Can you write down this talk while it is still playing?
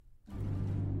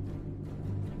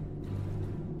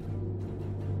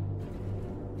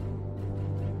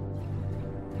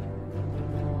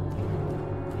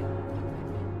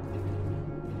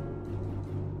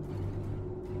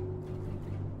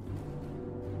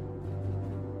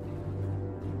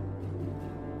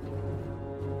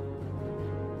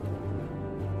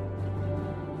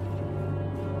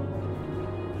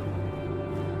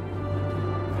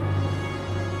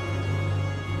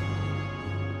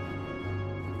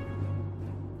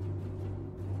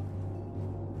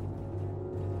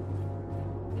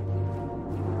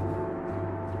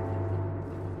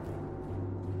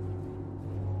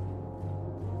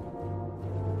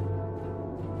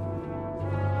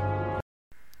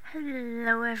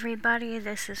Hello everybody,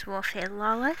 this is Wolfie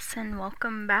Lawless and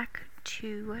welcome back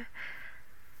to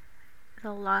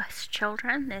The Lost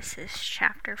Children. This is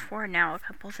chapter 4. Now a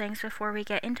couple things before we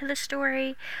get into the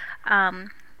story.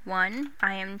 One,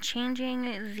 I am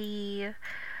changing the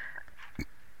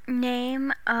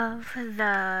name of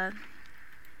the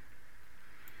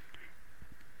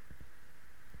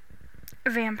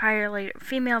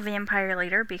female vampire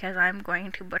leader because I'm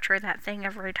going to butcher that thing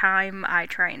every time I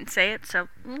try and say it, so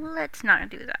let's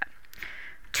not do that.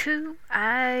 Two,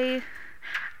 I'm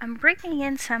bringing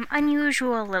in some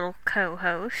unusual little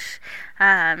co-hosts.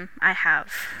 I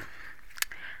have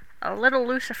a little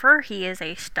Lucifer. He is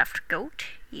a stuffed goat.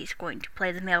 He's going to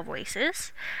play the male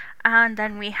voices. And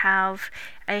then we have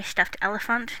a stuffed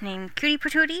elephant named Cutie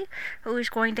Patootie, who is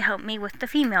going to help me with the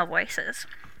female voices.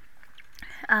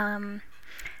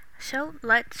 So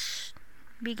let's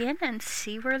begin and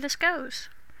see where this goes.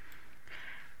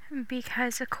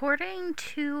 Because according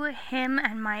to him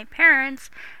and my parents,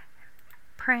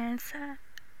 Prince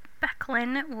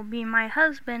Becklin will be my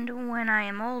husband when I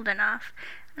am old enough,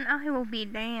 and I will be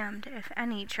damned if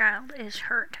any child is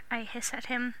hurt, I hiss at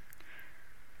him.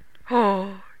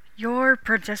 Oh, you're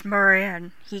Princess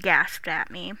Marianne, he gasped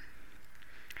at me.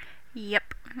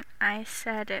 Yep, I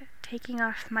said, taking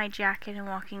off my jacket and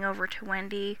walking over to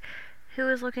Wendy, who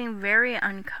was looking very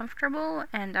uncomfortable,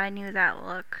 and I knew that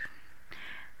look.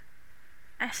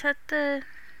 I set the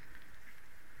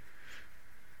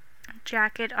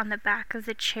jacket on the back of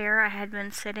the chair I had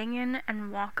been sitting in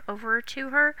and walk over to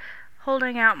her,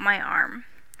 holding out my arm.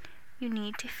 You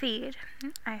need to feed,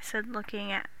 I said, looking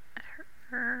at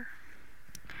her.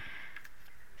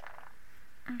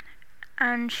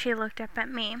 And she looked up at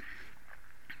me.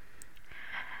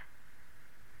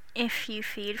 If you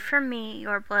feed from me,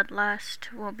 your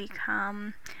bloodlust will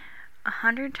become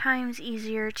 100 times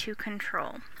easier to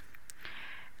control.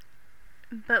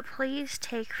 But please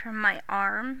take from my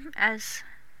arm, as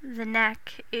the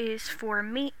neck is for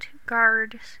meat,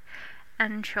 guards,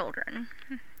 and children,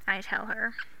 I tell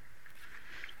her.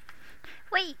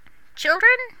 Wait,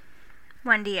 children?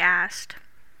 Wendy asked.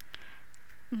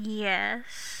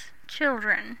 Yes,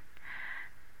 children,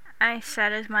 I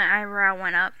said as my eyebrow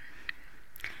went up.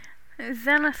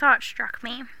 Then a thought struck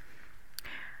me.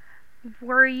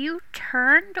 Were you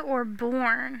turned or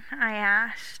born? I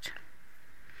asked.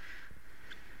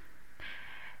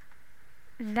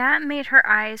 That made her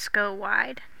eyes go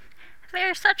wide.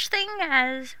 There's such thing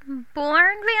as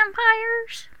born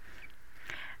vampires?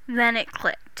 Then it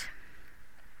clicked.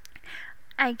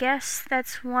 I guess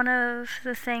that's one of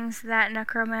the things that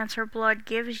necromancer blood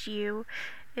gives you,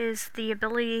 is the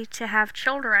ability to have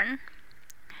children.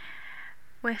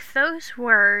 With those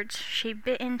words, she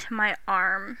bit into my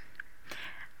arm.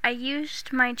 I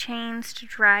used my chains to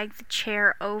drag the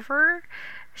chair over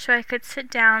so I could sit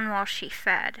down while she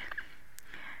fed.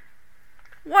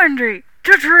 Wendy,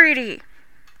 to treaty!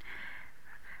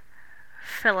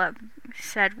 Philip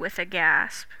said with a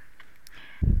gasp.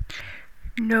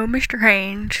 No, Mr.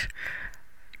 Haynes.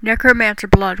 Necromancer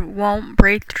blood won't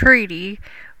break the treaty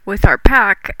with our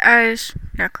pack, as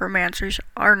necromancers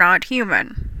are not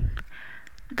human,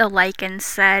 the lichen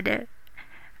said,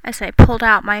 as I pulled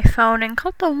out my phone and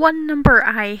called the one number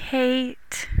I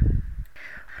hate.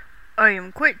 I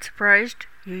am quite surprised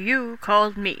you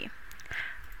called me,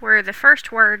 were the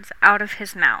first words out of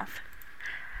his mouth.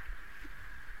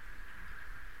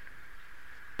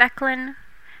 Becklin,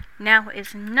 now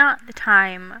is not the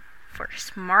time for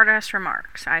smart-ass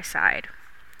remarks, I sighed.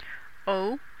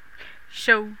 Oh,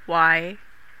 so why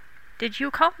did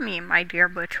you call me, my dear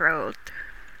betrothed?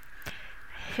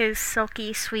 His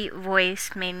silky, sweet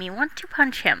voice made me want to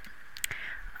punch him.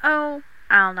 Oh,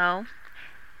 I'll know.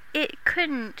 It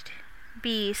couldn't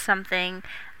be something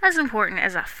as important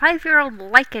as a 5-year-old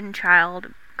lichen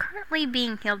child currently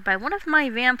being healed by one of my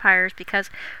vampires because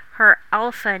her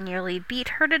alpha nearly beat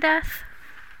her to death.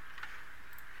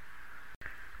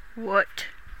 What?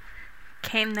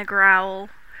 Came the growl.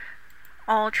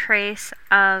 All trace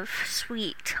of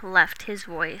sweet left his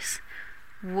voice.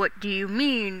 What do you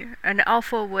mean? An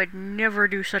alpha would never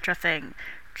do such a thing.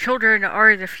 Children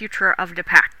are the future of the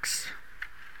packs.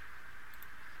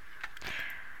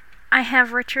 I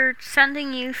have Richard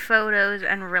sending you photos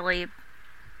and really...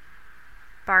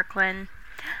 Barklin.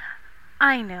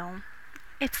 I know.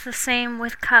 It's the same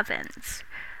with covens.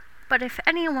 But if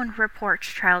anyone reports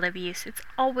child abuse, it's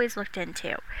always looked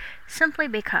into. Simply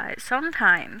because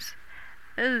sometimes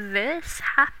this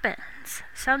happens.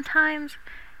 Sometimes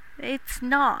it's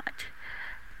not.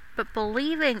 But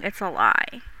believing it's a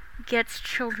lie gets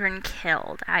children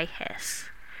killed, I hiss.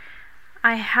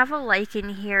 I have a lichen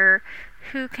here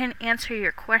Who can answer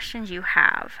your questions you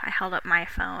have? I held up my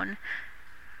phone.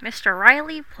 Mr.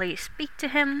 Riley, please speak to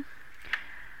him.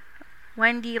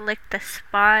 Wendy licked the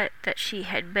spot that she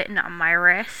had bitten on my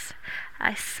wrist.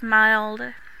 I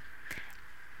smiled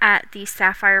at the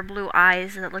sapphire blue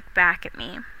eyes that looked back at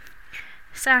me.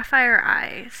 Sapphire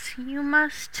eyes, you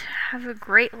must have a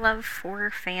great love for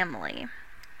family.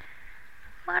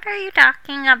 What are you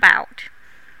talking about?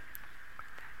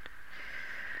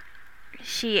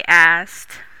 She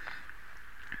asked.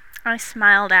 I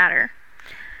smiled at her.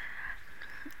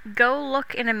 Go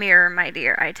look in a mirror, my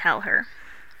dear, I tell her.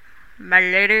 My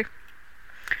lady,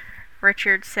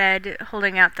 Richard said,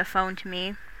 holding out the phone to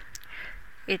me.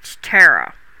 It's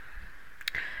Tara.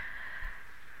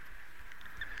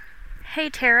 Hey,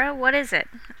 Tara, what is it?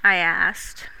 I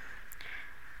asked.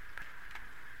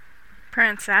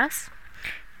 Princess,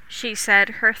 she said,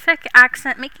 her thick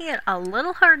accent making it a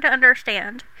little hard to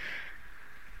understand.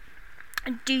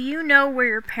 Do you know where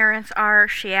your parents are?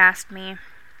 She asked me.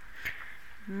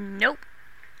 Nope.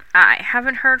 I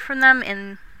haven't heard from them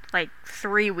in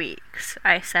 3 weeks,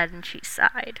 I said, and she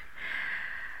sighed.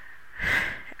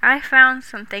 I found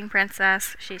something,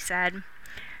 Princess, she said.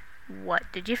 What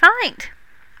did you find?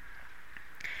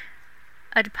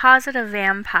 A deposit of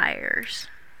vampires.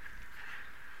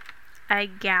 I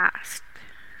gasped.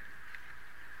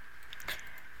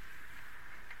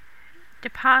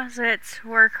 Deposits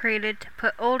were created to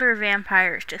put older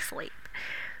vampires to sleep.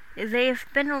 They've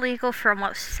been illegal for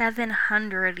almost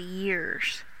 700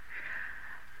 years.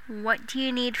 What do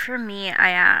you need from me? I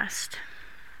asked.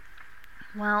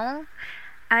 Well,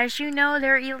 as you know,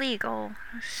 they're illegal,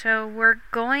 so we're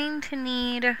going to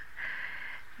need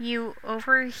you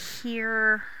over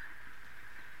here.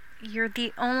 You're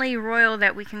the only royal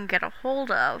that we can get a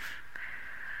hold of,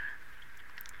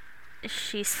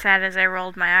 she said as I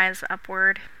rolled my eyes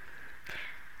upward.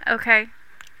 Okay,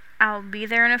 I'll be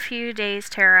there in a few days,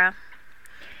 Tara.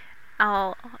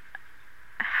 I'll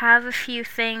have a few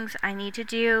things I need to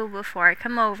do before I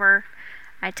come over,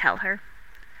 I tell her.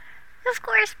 Of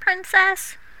course,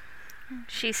 Princess,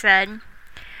 she said.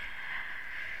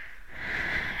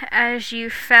 As you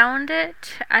found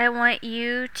it, I want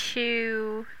you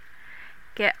to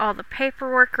get all the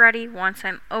paperwork ready. Once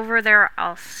I'm over there,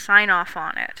 I'll sign off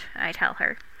on it, I tell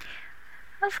her.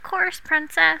 Of course,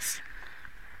 Princess,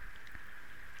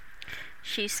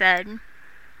 she said.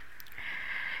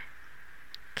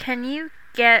 Can you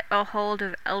get a hold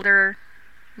of Elder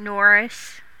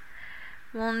Norris?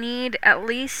 We'll need at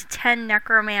least 10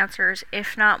 necromancers,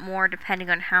 if not more, depending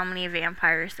on how many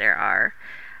vampires there are,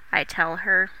 I tell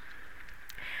her.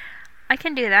 I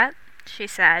can do that, she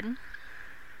said.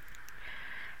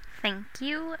 Thank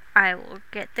you. I will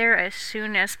get there as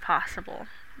soon as possible,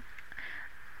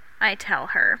 I tell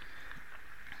her.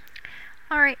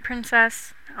 Alright,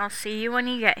 Princess. I'll see you when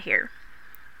you get here,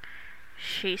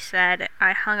 she said.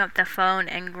 I hung up the phone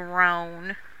and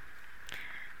groaned.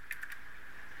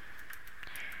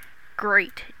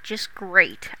 Great, just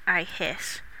great, I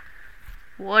hiss.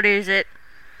 What is it?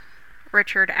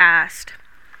 Richard asked.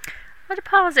 A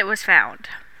deposit was found.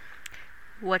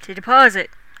 What's a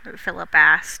deposit? Philip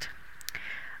asked.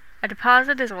 A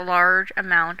deposit is a large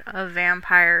amount of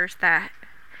vampires that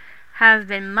have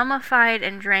been mummified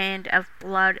and drained of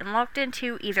blood and locked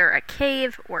into either a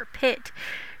cave or pit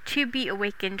to be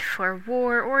awakened for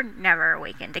war or never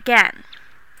awakened again.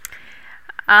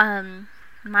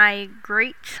 My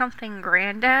great-something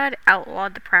granddad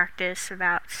outlawed the practice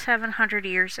about 700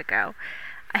 years ago.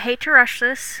 I hate to rush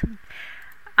this.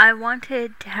 I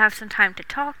wanted to have some time to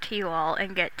talk to you all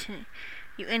and get to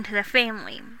you into the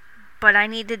family, but I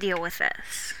need to deal with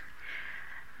this.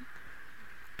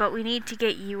 But we need to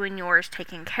get you and yours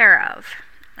taken care of,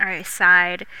 I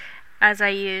sighed as I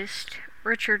used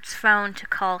Richard's phone to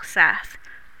call Seth.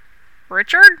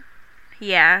 Richard?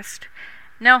 He asked.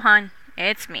 No, hon,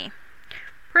 it's me.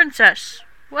 Princess,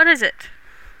 what is it?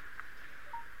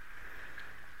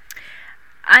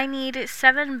 I need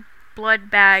 7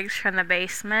 blood bags from the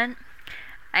basement.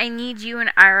 I need you and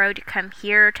Iroh to come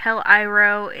here. Tell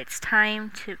Iroh it's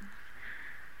time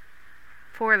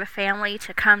for the family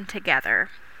to come together,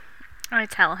 I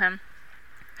tell him.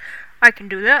 I can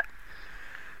do that.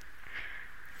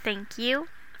 Thank you.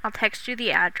 I'll text you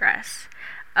the address.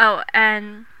 Oh,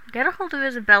 and get a hold of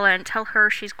Isabella and tell her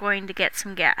she's going to get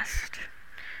some guests,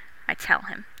 I tell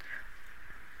him.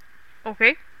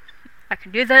 Okay, I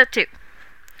can do that too,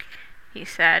 he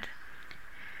said.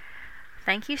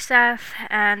 Thank you, Seth,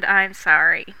 and I'm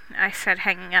sorry, I said,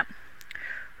 hanging up.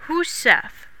 Who's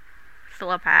Seth?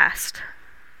 Philip asked.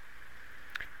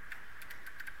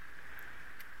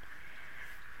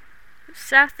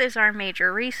 Seth is our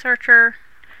major researcher.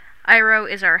 Iroh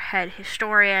is our head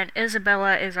historian.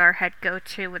 Isabella is our head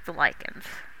go-to with the Lycans,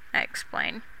 I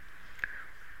explained.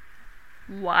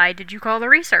 Why did you call the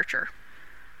researcher?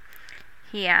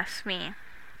 He asked me.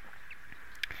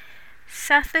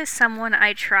 Seth is someone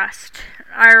I trust.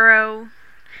 Iroh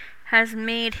has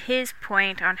made his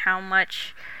point on how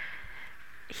much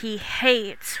he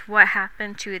hates what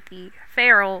happened to the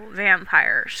feral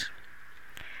vampires.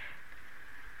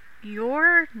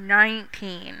 You're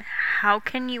 19. How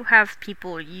can you have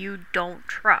people you don't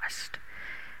trust?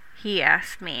 He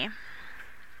asked me.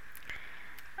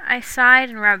 I sighed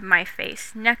and rubbed my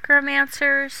face.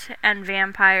 Necromancers and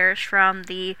vampires from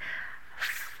the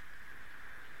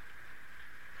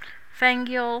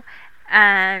Fengul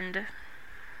and...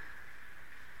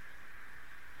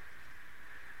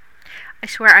 I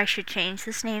swear I should change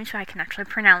this name so I can actually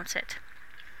pronounce it.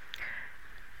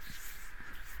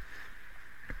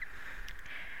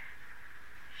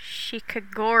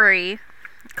 Shikigori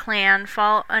clan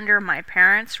fall under my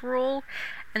parents' rule,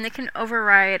 and they can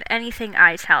override anything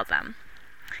I tell them.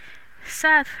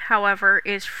 Seth, however,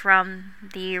 is from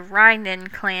the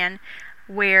Rynin clan,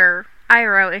 where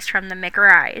Iroh is from the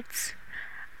McRides,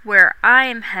 where I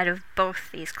am head of both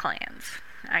these clans.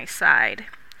 I sighed.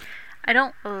 I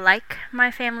don't like my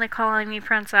family calling me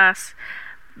princess,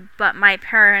 but my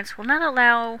parents will not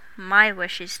allow my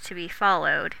wishes to be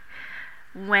followed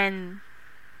when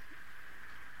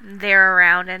they're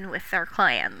around and with their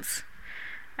clans.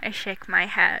 I shake my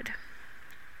head.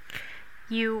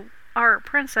 You are a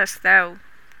princess, though.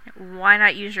 Why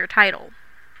not use your title?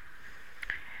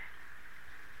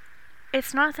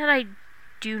 It's not that I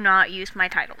do not use my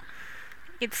title.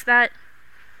 It's that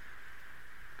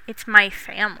it's my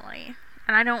family.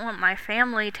 And I don't want my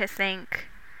family to think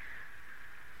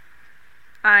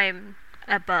I'm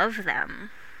above them.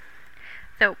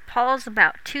 Though Paul's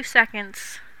about 2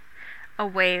 seconds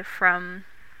away from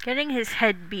getting his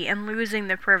head beat and losing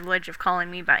the privilege of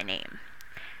calling me by name.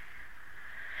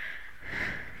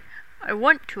 I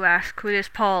want to ask who this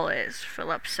Paul is,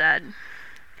 Philip said.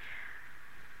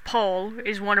 Paul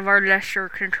is one of our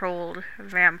lesser-controlled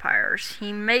vampires.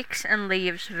 He makes and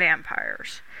leaves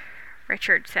vampires,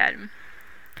 Richard said.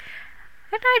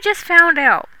 And I just found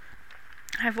out.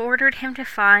 I've ordered him to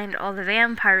find all the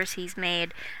vampires he's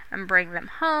made and bring them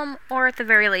home, or at the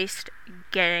very least,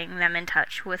 getting them in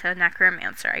touch with a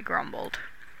necromancer, I grumbled.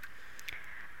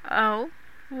 Oh,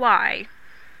 why?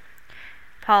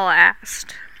 Paul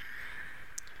asked.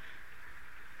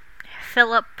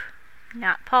 Philip,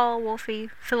 not Paul, Wolfie,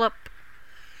 Philip,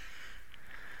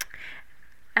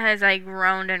 as I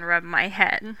groaned and rubbed my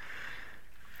head.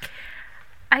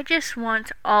 I just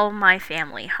want all my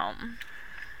family home,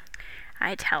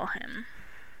 I tell him.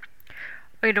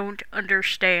 I don't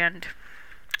understand,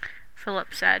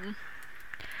 Philip said.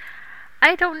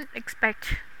 I don't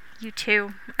expect you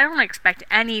to. I don't expect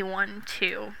anyone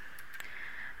to,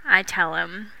 I tell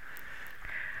him.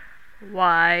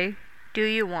 Why do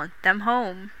you want them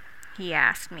home? He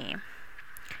asked me.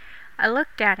 I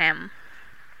looked at him.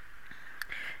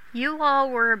 You all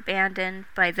were abandoned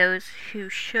by those who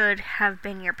should have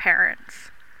been your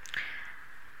parents,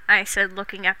 I said,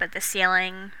 looking up at the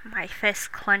ceiling, my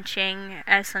fist clenching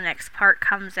as the next part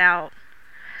comes out.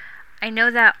 I know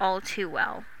that all too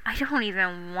well. I don't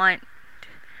even want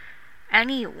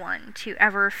anyone to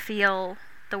ever feel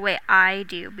the way I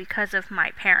do because of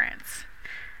my parents,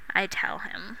 I tell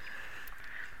him.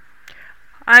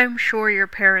 I'm sure your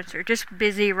parents are just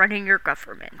busy running your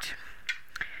government,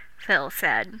 Phil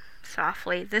said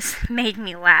softly. This made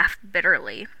me laugh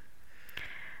bitterly.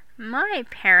 My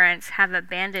parents have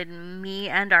abandoned me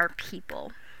and our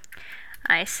people,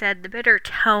 I said. The bitter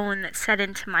tone that set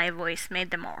into my voice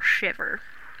made them all shiver.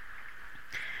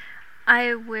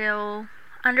 I will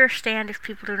understand if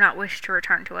people do not wish to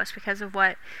return to us because of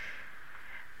what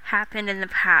happened in the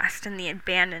past and the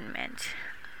abandonment.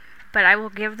 But I will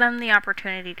give them the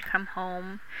opportunity to come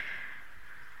home.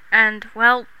 And,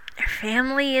 well,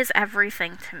 family is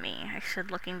everything to me, I said,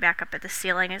 looking back up at the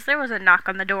ceiling as there was a knock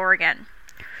on the door again.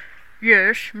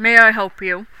 Yes, may I help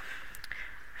you?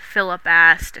 Philip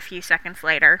asked a few seconds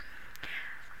later.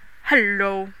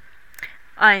 Hello.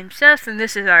 I'm Seth and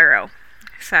this is Iroh,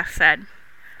 Seth said.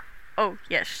 Oh,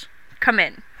 yes. Come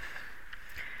in,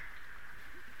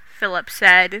 Philip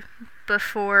said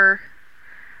before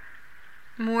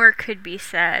more could be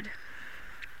said.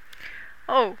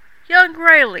 Oh, young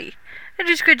Riley, it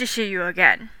is good to see you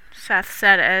again, Seth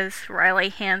said as Riley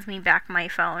hands me back my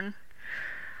phone.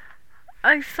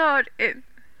 I thought it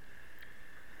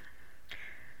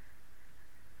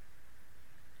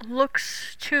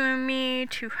looks to me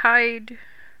to hide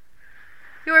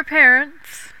Your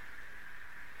parents?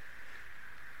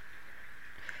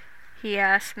 He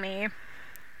asked me.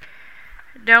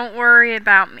 Don't worry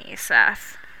about me,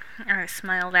 Seth. I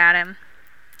smiled at him.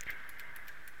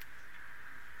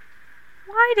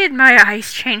 Why did my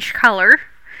eyes change color?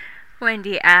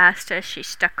 Wendy asked as she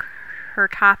stuck her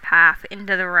top half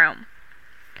into the room.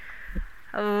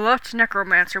 That's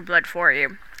necromancer blood for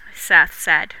you, Seth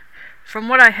said, from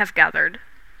what I have gathered.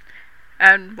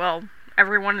 And, well,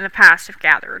 everyone in the past have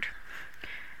gathered.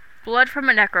 Blood from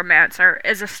a necromancer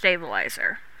is a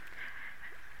stabilizer.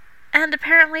 And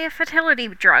apparently a fertility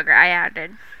drug, I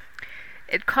added.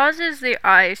 It causes the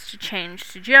eyes to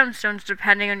change to gemstones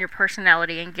depending on your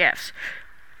personality and gifts.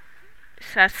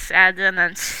 Seth said and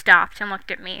then stopped and looked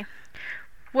at me.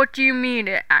 What do you mean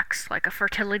it acts like a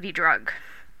fertility drug?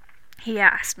 He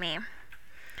asked me.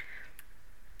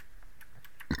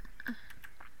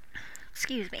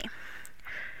 Excuse me.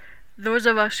 Those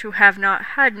of us who have not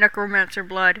had necromancer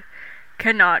blood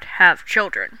cannot have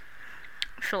children,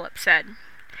 Philip said.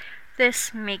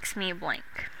 This makes me blink.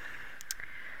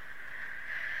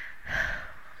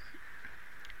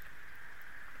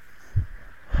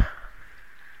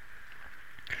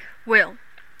 Well,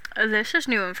 this is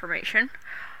new information.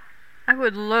 I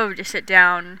would love to sit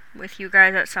down with you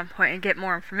guys at some point and get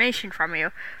more information from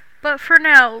you, but for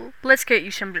now, let's get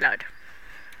you some blood.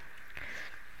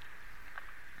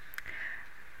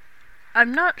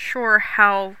 I'm not sure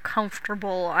how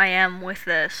comfortable I am with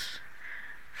this,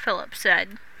 Philip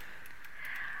said.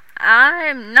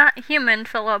 I'm not human,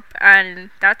 Philip, and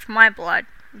that's my blood.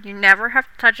 You never have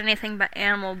to touch anything but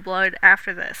animal blood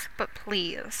after this, but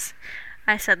please,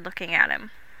 I said, looking at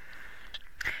him.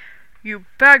 You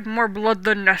bagged more blood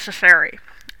than necessary,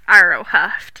 Iro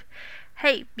huffed.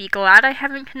 Hey, be glad I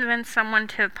haven't convinced someone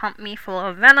to pump me full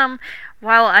of venom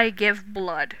while I give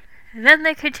blood. Then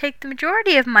they could take the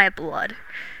majority of my blood,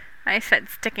 I said,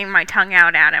 sticking my tongue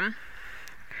out at him.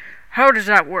 How does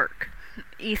that work?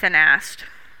 Ethan asked.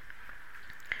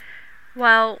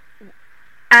 Well,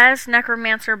 as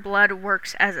necromancer blood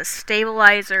works as a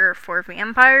stabilizer for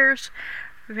vampires,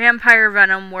 vampire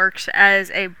venom works as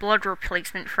a blood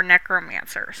replacement for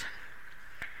necromancers.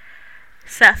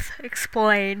 Seth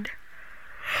explained.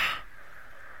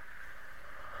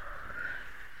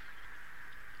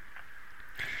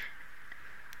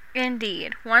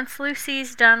 Indeed, once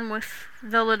Lucy's done with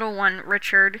the little one,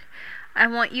 Richard, I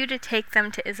want you to take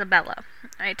them to Isabella,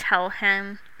 I tell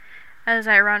him as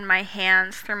I run my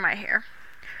hands through my hair.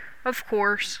 Of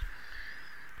course,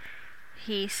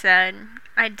 he said.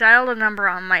 I dialed a number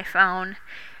on my phone.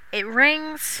 It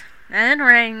rings, and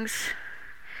rings,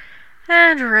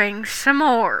 and rings some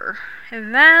more.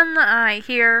 And then I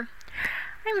hear,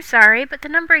 I'm sorry, but the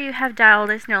number you have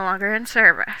dialed is no longer in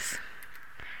service.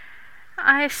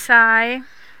 I sigh,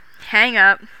 hang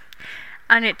up,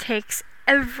 and it takes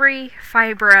every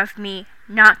fiber of me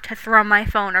not to throw my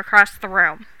phone across the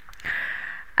room.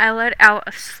 I let out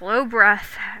a slow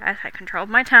breath as I controlled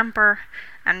my temper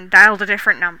and dialed a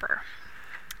different number.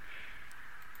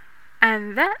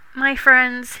 And that, my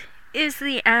friends, is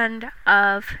the end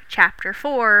of Chapter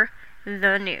 4,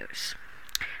 The News.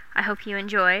 I hope you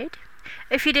enjoyed.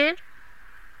 If you did,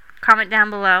 comment down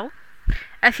below.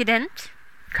 If you didn't,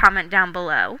 comment down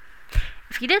below.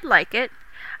 If you did like it,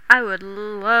 I would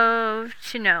love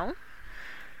to know.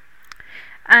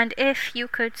 And if you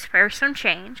could spare some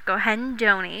change, go ahead and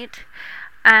donate.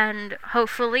 And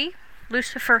hopefully,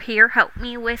 Lucifer here helped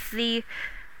me with the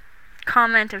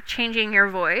comment of changing your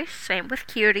voice. Same with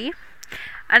Cutie.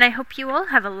 And I hope you all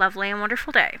have a lovely and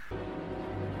wonderful day.